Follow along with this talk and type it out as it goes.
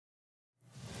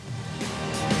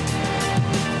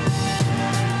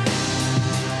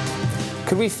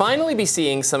Could we finally be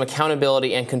seeing some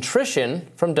accountability and contrition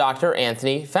from Dr.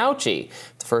 Anthony Fauci?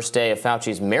 The first day of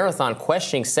Fauci's marathon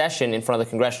questioning session in front of the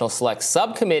Congressional Select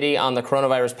Subcommittee on the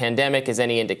coronavirus pandemic is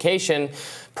any indication.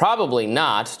 Probably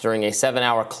not. During a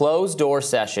 7-hour closed-door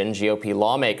session, GOP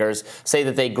lawmakers say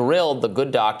that they grilled the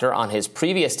good doctor on his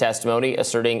previous testimony,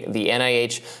 asserting the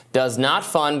NIH does not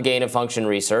fund gain-of-function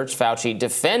research. Fauci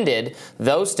defended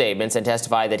those statements and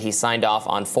testified that he signed off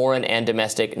on foreign and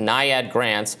domestic NIAID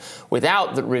grants without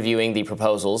reviewing the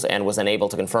proposals and was unable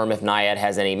to confirm if NIAID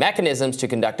has any mechanisms to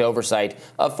conduct oversight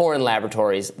of foreign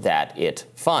laboratories that it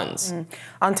funds.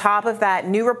 On top of that,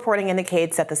 new reporting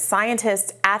indicates that the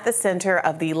scientists at the center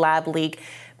of the lab leak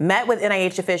met with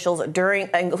NIH officials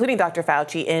including Dr.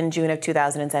 Fauci, in June of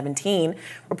 2017.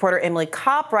 Reporter Emily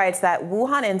Kopp writes that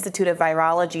Wuhan Institute of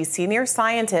Virology senior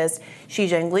scientist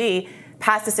Shizheng Li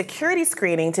passed a security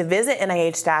screening to visit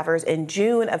NIH staffers in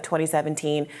June of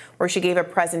 2017, where she gave a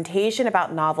presentation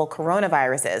about novel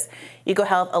coronaviruses.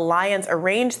 EcoHealth Alliance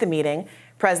arranged the meeting.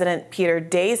 President Peter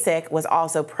Daszak was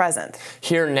also present.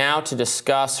 Here now to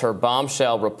discuss her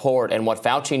bombshell report and what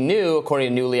Fauci knew, according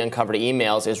to newly uncovered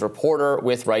emails, is reporter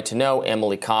with Right to Know,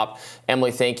 Emily Kopp.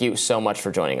 Emily, thank you so much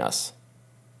for joining us.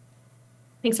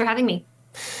 Thanks for having me.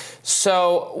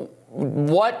 So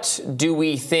what do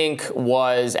we think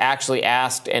was actually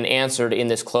asked and answered in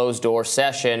this closed-door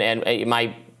session? And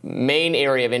my main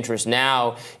area of interest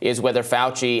now is whether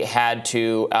Fauci had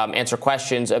to answer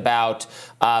questions about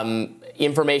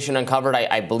information uncovered,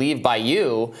 I believe, by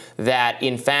you, that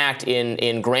in fact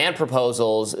in grant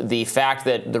proposals, the fact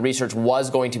that the research was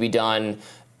going to be done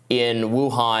in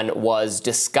Wuhan was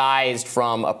disguised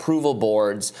from approval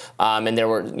boards, and there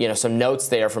were, some notes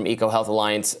there from EcoHealth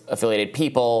Alliance affiliated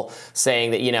people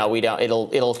saying that,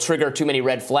 it'll trigger too many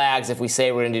red flags if we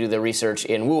say we're going to do the research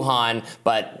in Wuhan,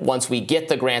 but once we get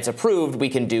the grants approved, we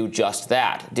can do just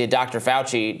that. Did Dr.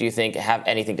 Fauci, do you think, have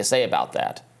anything to say about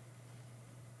that?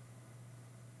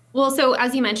 Well, so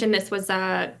as you mentioned, this was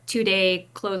a 2-day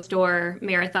closed-door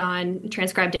marathon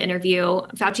transcribed interview.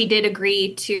 Fauci did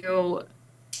agree to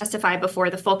testify before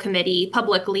the full committee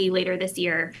publicly later this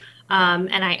year. And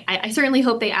I certainly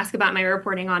hope they ask about my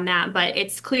reporting on that. But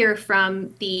it's clear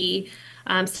from the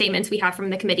statements we have from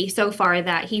the committee so far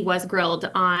that he was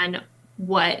grilled on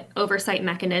what oversight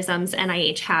mechanisms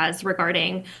NIH has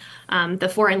regarding the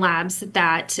foreign labs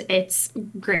that its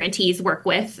grantees work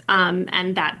with,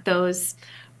 and that those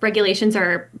regulations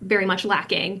are very much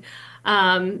lacking.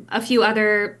 A few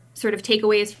other sort of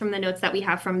takeaways from the notes that we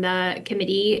have from the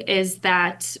committee is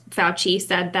that Fauci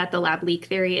said that the lab leak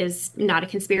theory is not a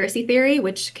conspiracy theory,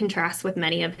 which contrasts with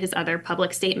many of his other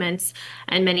public statements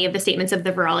and many of the statements of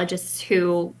the virologists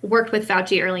who worked with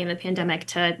Fauci early in the pandemic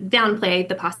to downplay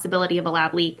the possibility of a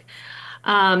lab leak.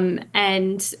 And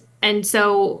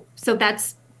so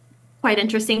that's quite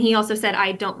interesting. He also said,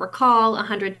 I don't recall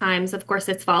 100 times. Of course,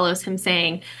 it follows him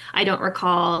saying, I don't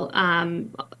recall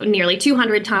nearly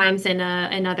 200 times in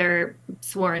another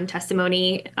sworn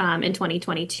testimony in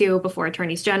 2022 before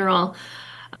attorneys general.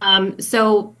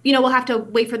 So, we'll have to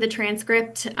wait for the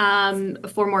transcript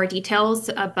for more details,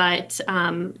 but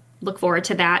look forward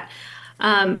to that.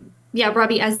 Yeah,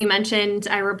 Robbie, as you mentioned,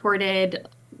 I reported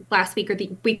last week or the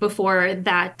week before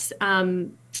that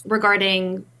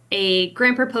regarding a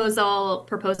grant proposal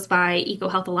proposed by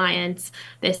EcoHealth Alliance,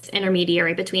 this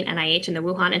intermediary between NIH and the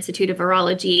Wuhan Institute of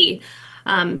Virology,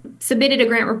 submitted a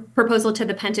grant proposal to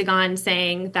the Pentagon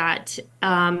saying that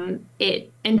it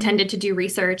intended to do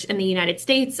research in the United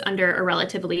States under a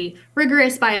relatively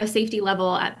rigorous biosafety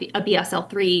level at a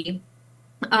BSL-3.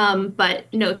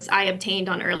 But notes I obtained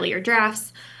on earlier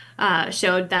drafts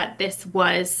showed that this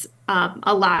was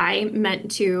a lie meant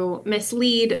to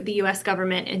mislead the U.S.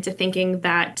 government into thinking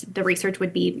that the research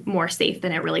would be more safe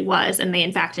than it really was. And they,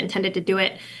 in fact, intended to do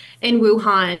it in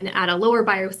Wuhan at a lower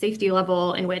biosafety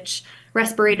level in which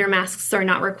respirator masks are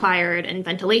not required and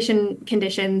ventilation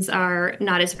conditions are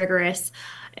not as rigorous,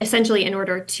 essentially in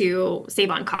order to save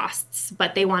on costs.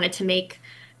 But they wanted to make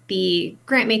the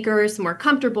grant makers more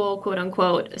comfortable, quote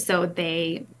unquote, so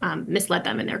they misled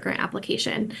them in their grant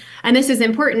application. And this is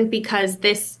important because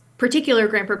this particular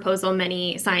grant proposal,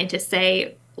 many scientists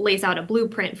say, lays out a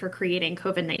blueprint for creating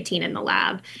COVID-19 in the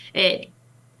lab. It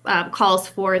calls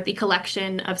for the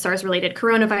collection of SARS-related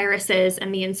coronaviruses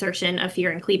and the insertion of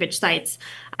fear and cleavage sites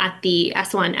at the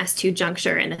S1, S2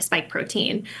 juncture in the spike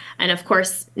protein. And of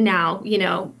course, now,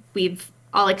 we've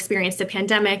all experienced a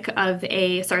pandemic of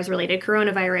a SARS-related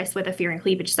coronavirus with a fear and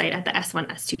cleavage site at the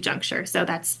S1, S2 juncture. So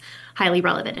that's highly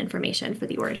relevant information for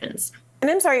the origins. And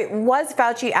I'm sorry, was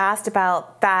Fauci asked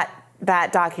about that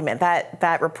that document,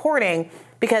 that reporting?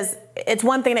 Because it's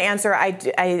one thing to answer,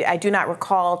 I do not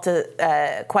recall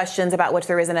to questions about which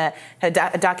there isn't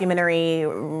a documentary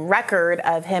record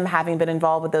of him having been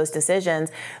involved with those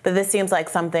decisions. But this seems like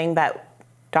something that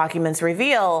documents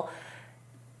reveal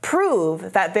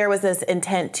prove that there was this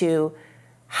intent to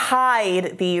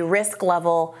hide the risk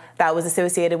level that was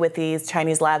associated with these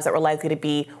Chinese labs that were likely to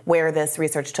be where this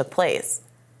research took place.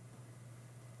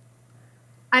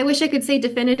 I wish I could say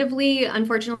definitively.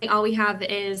 Unfortunately, all we have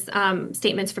is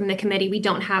statements from the committee. We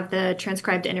don't have the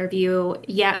transcribed interview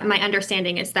yet. My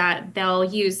understanding is that they'll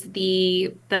use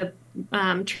the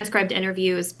transcribed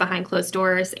interviews behind closed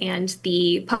doors and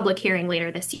the public hearing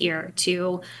later this year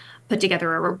to put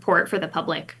together a report for the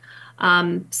public.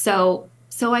 So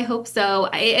I hope so.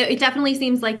 It definitely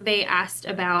seems like they asked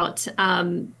about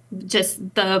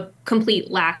just the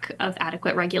complete lack of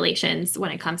adequate regulations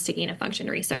when it comes to gain-of-function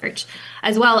research,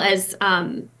 as well as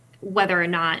whether or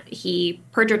not he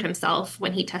perjured himself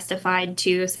when he testified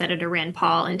to Senator Rand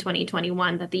Paul in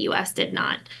 2021 that the U.S. did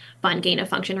not fund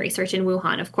gain-of-function research in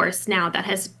Wuhan. Of course, now that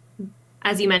has,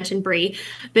 as you mentioned, Bree,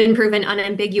 been proven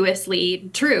unambiguously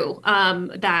true, false,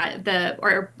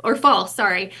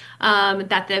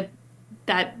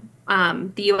 that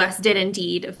the U.S. did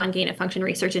indeed fund gain-of-function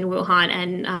research in Wuhan,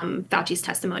 and Fauci's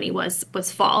testimony was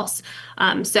false.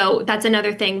 So that's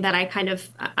another thing that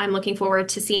I'm looking forward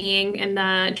to seeing in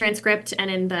the transcript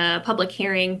and in the public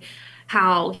hearing,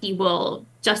 how he will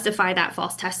justify that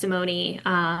false testimony,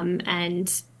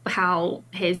 and how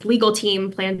his legal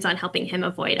team plans on helping him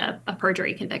avoid a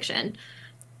perjury conviction.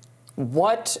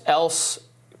 What else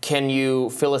can you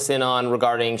fill us in on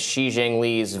regarding Xi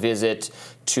Jinping's visit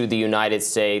to the United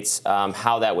States,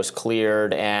 how that was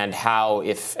cleared, and how,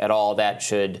 if at all, that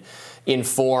should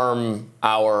inform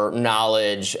our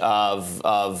knowledge of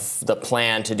the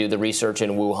plan to do the research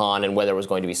in Wuhan and whether it was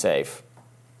going to be safe?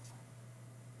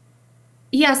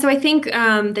 Yeah, so I think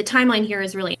the timeline here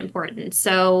is really important.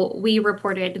 So we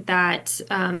reported that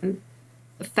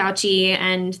Fauci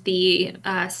and the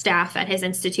staff at his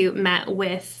institute met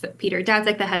with Peter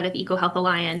Daszak, the head of EcoHealth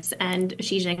Alliance, and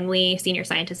Xi Jinping, senior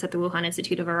scientist at the Wuhan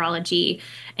Institute of Virology,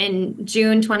 in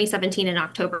June 2017 and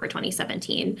October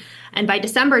 2017. And by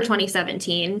December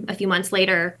 2017, a few months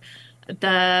later,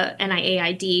 the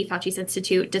NIAID, Fauci's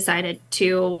institute, decided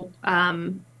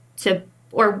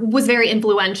was very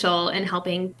influential in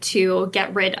helping to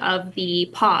get rid of the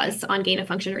pause on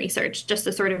gain-of-function research, just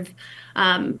a sort of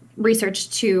research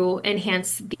to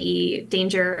enhance the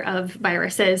danger of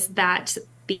viruses that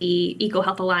the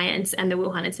EcoHealth Alliance and the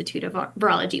Wuhan Institute of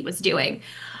Virology was doing.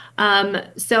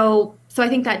 So I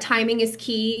think that timing is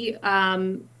key.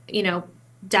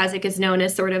 Daszak is known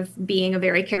as sort of being a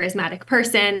very charismatic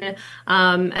person,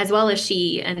 as well as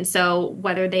Xi, and so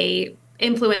whether they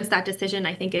influence that decision,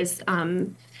 I think, is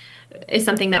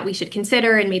something that we should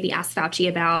consider and maybe ask Fauci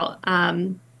about.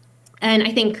 And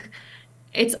I think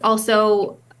it's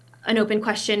also an open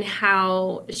question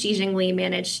how Xi Jinping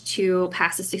managed to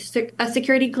pass a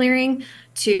security clearing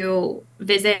to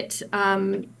visit,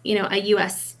 a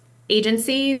U.S.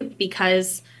 agency,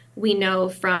 because we know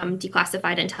from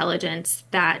declassified intelligence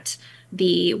that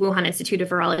the Wuhan Institute of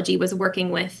Virology was working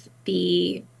with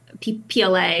the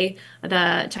PLA,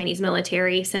 the Chinese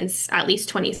military, since at least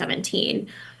 2017.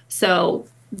 So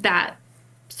that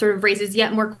sort of raises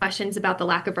yet more questions about the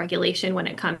lack of regulation when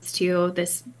it comes to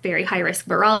this very high-risk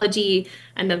virology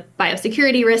and the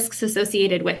biosecurity risks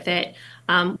associated with it.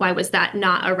 Why was that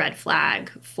not a red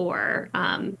flag for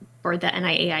the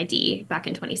NIAID back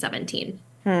in 2017?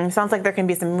 Sounds like there can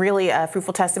be some really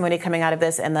fruitful testimony coming out of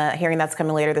this and the hearing that's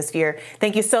coming later this year.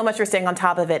 Thank you so much for staying on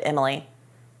top of it, Emily.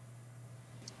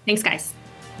 Thanks, guys.